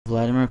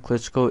Wladimir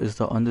Klitschko is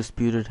the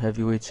undisputed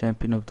heavyweight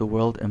champion of the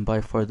world and by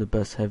far the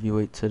best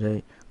heavyweight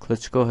today.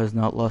 Klitschko has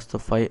not lost a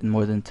fight in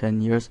more than 10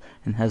 years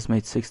and has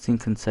made 16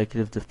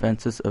 consecutive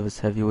defenses of his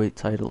heavyweight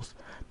titles.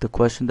 The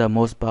question that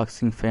most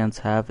boxing fans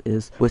have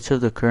is, which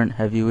of the current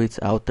heavyweights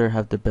out there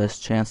have the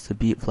best chance to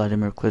beat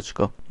Wladimir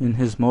Klitschko? In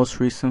his most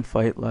recent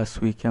fight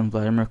last weekend,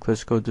 Wladimir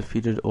Klitschko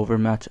defeated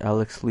overmatched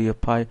Alex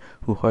Leapai,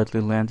 who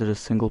hardly landed a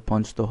single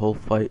punch the whole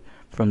fight.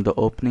 From the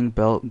opening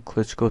bell,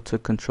 Klitschko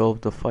took control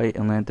of the fight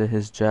and landed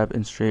his jab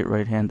and straight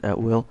right hand at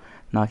will,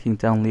 knocking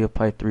down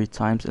Leapai 3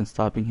 times and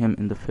stopping him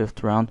in the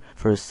 5th round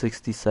for his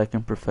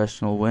 62nd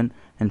professional win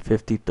and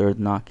 53rd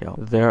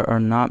knockout. There are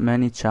not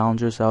many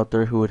challengers out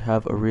there who would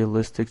have a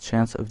realistic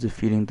chance of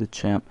defeating the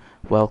champ.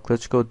 While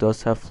Klitschko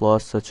does have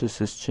flaws such as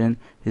his chin,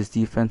 his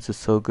defense is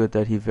so good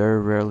that he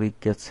very rarely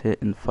gets hit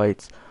in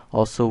fights.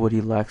 Also, what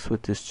he lacks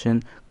with his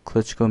chin,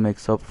 Klitschko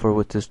makes up for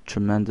with his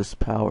tremendous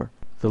power.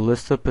 The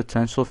list of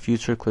potential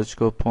future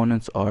Klitschko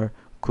opponents are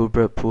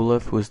Kubrat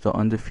Pulev, who is the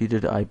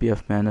undefeated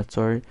IBF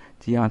mandatory,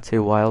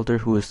 Deontay Wilder,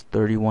 who is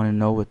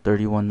 31-0 with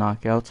 31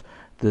 knockouts,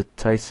 the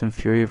Tyson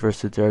Fury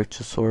vs. Derek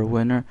Chisora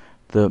winner,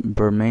 the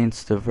Bermane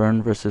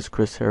Stiverne vs.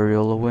 Chris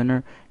Arreola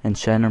winner, and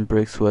Shannon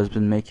Briggs, who has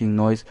been making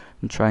noise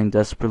and trying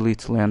desperately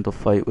to land a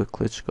fight with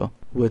Klitschko.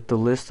 With the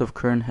list of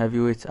current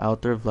heavyweights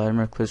out there,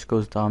 Wladimir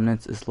Klitschko's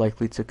dominance is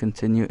likely to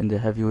continue in the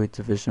heavyweight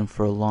division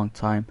for a long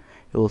time.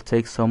 It will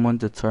take someone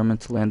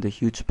determined to land a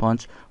huge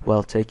punch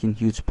while taking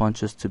huge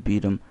punches to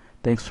beat him.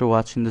 Thanks for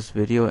watching this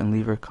video and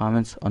leave your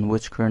comments on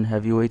which current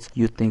heavyweights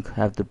you think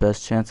have the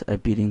best chance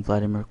at beating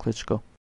Wladimir Klitschko.